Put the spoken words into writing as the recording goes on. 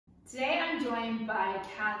Today I'm joined by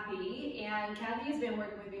Kathy, and Kathy has been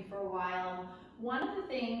working with me for a while. One of the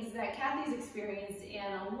things that Kathy's experienced,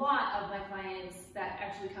 and a lot of my clients that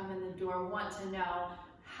actually come in the door want to know,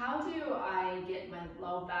 how do I get my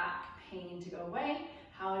low back pain to go away?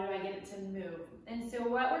 How do I get it to move? And so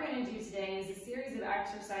what we're going to do today is a series of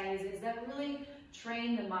exercises that really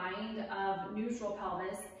train the mind of neutral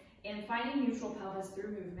pelvis and finding neutral pelvis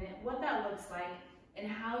through movement, what that looks like, and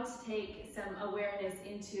how to take some awareness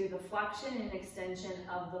into the flexion and extension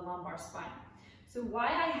of the lumbar spine. So why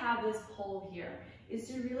I have this poll here is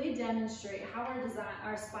to really demonstrate how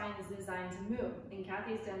our spine is designed to move. And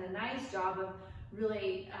Kathy's done a nice job of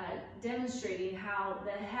really demonstrating how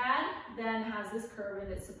the head then has this curve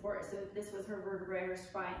and its support. So if this was her vertebrae or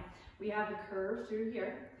spine, we have a curve through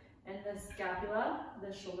here, and the scapula,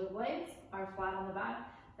 the shoulder blades are flat on the back.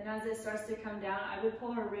 Then as it starts to come down, I would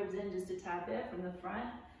pull her ribs in just a tad bit from the front,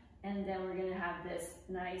 and then we're gonna have this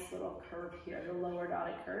nice little curve here, the lower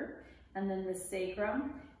dotted curve. And then the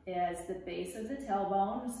sacrum is the base of the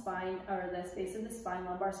tailbone, spine, or the base of the spine,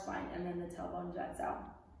 lumbar spine, and then the tailbone juts out.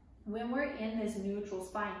 When we're in this neutral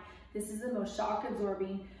spine, this is the most shock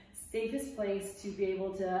absorbing, safest place to be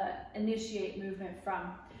able to initiate movement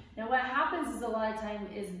from. Now what happens is a lot of time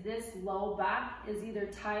is this low back is either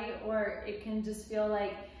tight, or it can just feel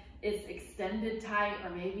like it's extended tight,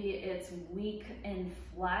 or maybe it's weak and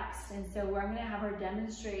flexed. And so I'm going to have her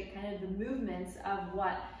demonstrate kind of the movements of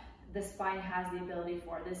what the spine has the ability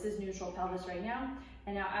for. This is neutral pelvis right now.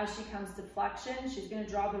 And now as she comes to flexion, she's going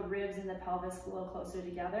to draw the ribs and the pelvis a little closer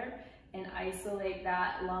together and isolate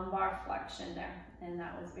that lumbar flexion there. And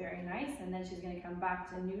that was very nice. And then she's going to come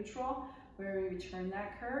back to neutral, where we return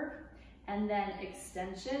that curve. And then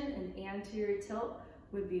extension and anterior tilt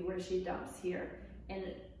would be where she dumps here. And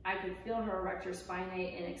I could feel her erector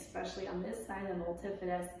spinae, and especially on this side, the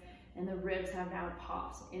multifidus, and the ribs have now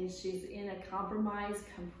popped, and she's in a compromised,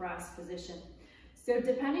 compressed position. So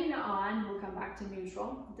depending on, we'll come back to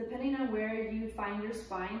neutral, depending on where you find your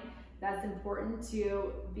spine, that's important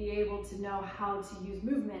to be able to know how to use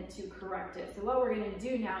movement to correct it. So what we're gonna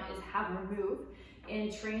do now is have her move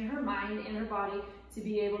and train her mind and her body to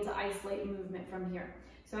be able to isolate movement from here.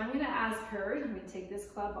 So I'm gonna ask her, I'm gonna take this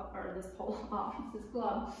club, or this pole off, this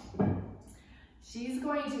glove. She's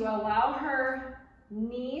going to allow her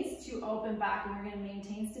knees to open back, and we're gonna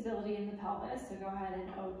maintain stability in the pelvis. So go ahead and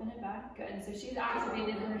open it back, good. And so she's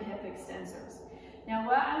activated her hip extensors. Now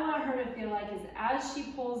what I want her to feel like is as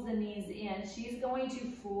she pulls the knees in, she's going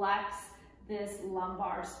to flex this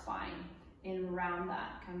lumbar spine and round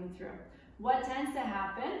that coming through. What tends to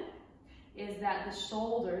happen is that the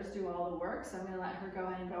shoulders do all the work. So I'm gonna let her go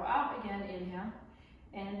ahead and go out again, inhale.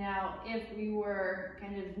 And now if we were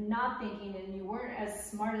kind of not thinking and you weren't as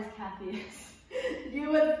smart as Kathy is,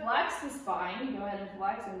 you would flex the spine, go ahead and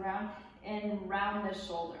flex and round the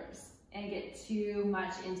shoulders and get too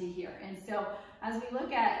much into here. And so as we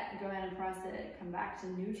look at, go ahead and press it, come back to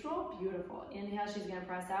neutral, beautiful. Inhale, she's gonna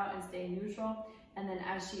press out and stay neutral. And then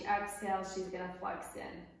as she exhales, she's gonna flex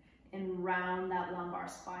in and round that lumbar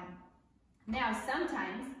spine. Now,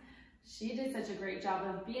 sometimes she did such a great job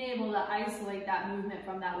of being able to isolate that movement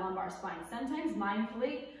from that lumbar spine. Sometimes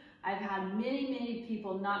mindfully, I've had many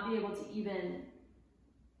people not be able to even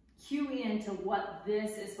cue into what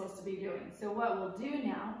this is supposed to be doing. So what we'll do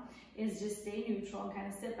now is just stay neutral and kind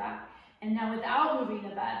of sit back. And now without moving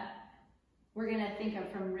the bed, we're gonna think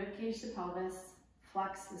of from ribcage to pelvis,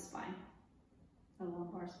 flex the spine, the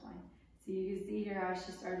lumbar spine. So you can see here how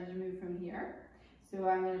she started to move from here. So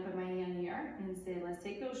I'm gonna put my hand here and say, let's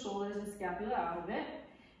take those shoulders and scapula out of it.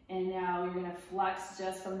 And now you're gonna flex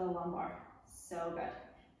just from the lumbar. So good.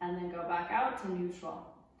 And then go back out to neutral.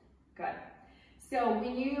 Good. So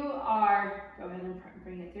when you are, go ahead and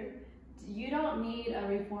bring it through. You don't need a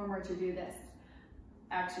reformer to do this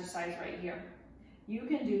exercise right here. You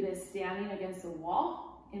can do this standing against the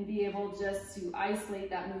wall and be able just to isolate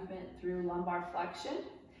that movement through lumbar flexion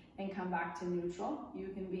and come back to neutral. You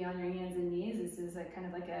can be on your hands and knees. This is kind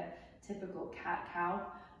of like a typical cat-cow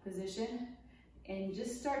position. And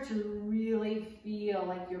just start to really feel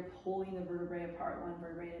like you're pulling the vertebrae apart, one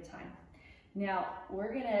vertebrae at a time. Now,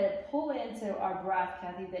 we're gonna pull into our breath,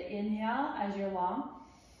 Kathy, the inhale as you're long.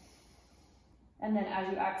 And then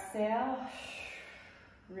as you exhale,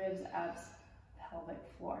 ribs, abs, pelvic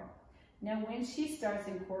floor. Now, when she starts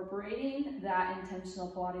incorporating that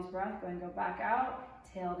intentional Pilates breath, go and go back out,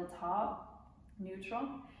 tail to top, neutral,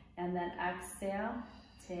 and then exhale,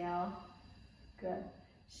 tail, good.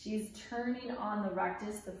 She's turning on the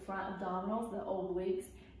rectus, the front abdominals, the obliques,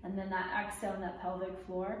 and then that exhale and that pelvic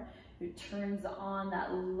floor, it turns on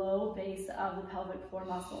that low base of the pelvic floor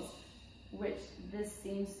muscles. which this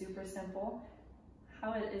seems super simple.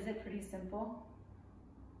 Is it pretty simple,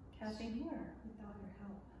 Kathy? Sure, without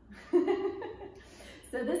your help.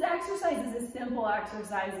 So this exercise is a simple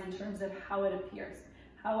exercise in terms of how it appears.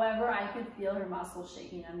 However, I could feel her muscles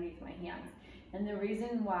shaking underneath my hands. And the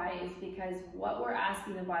reason why is because what we're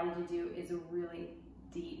asking the body to do is a really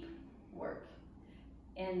deep work.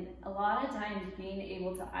 And a lot of times being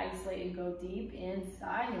able to isolate and go deep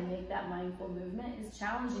inside and make that mindful movement is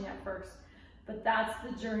challenging at first, but that's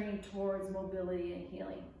the journey towards mobility and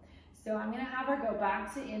healing. So I'm gonna have her go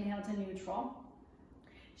back to inhale to neutral.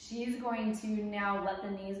 She's going to now let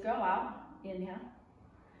the knees go out, inhale.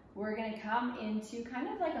 We're gonna come into kind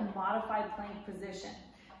of like a modified plank position.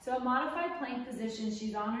 So a modified plank position,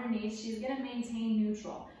 she's on her knees, she's gonna maintain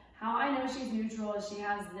neutral. How I know she's neutral is she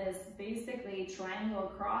has this basically triangle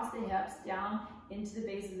across the hips down into the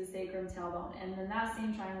base of the sacrum tailbone, and then that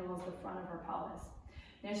same triangle is the front of her pelvis.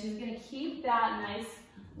 Now she's gonna keep that nice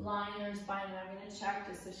line in her spine, and I'm gonna check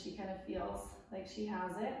just so she kind of feels like she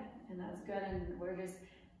has it, and that's good. And we're just,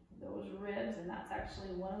 those ribs, and that's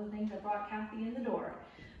actually one of the things that brought Kathy in the door,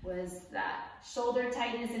 was that shoulder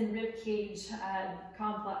tightness and rib cage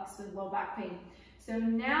complex with low back pain. So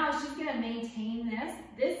now she's gonna maintain this.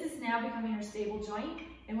 This is now becoming her stable joint,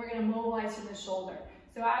 and we're gonna mobilize from the shoulder.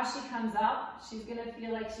 So as she comes up, she's gonna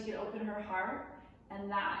feel like she can open her heart, and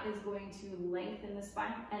that is going to lengthen the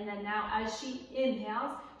spine. And then now as she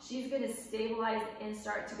inhales, she's gonna stabilize and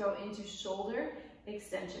start to go into shoulder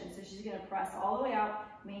extension. So she's gonna press all the way out,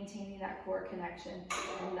 maintaining that core connection,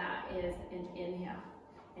 and that is an inhale.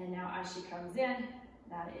 And now as she comes in,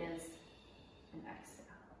 that is an exhale.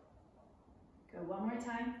 Go one more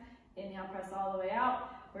time. Inhale, press all the way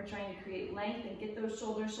out. We're trying to create length and get those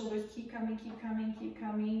shoulders. Shoulders keep coming, keep coming, keep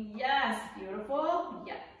coming. Yes, beautiful.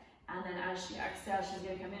 Yeah. And then as she exhales, she's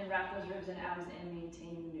gonna come in, wrap those ribs and abs and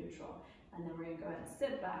maintain neutral. And then we're gonna go ahead and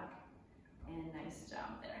sit back. And nice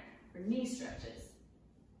job there for knee stretches.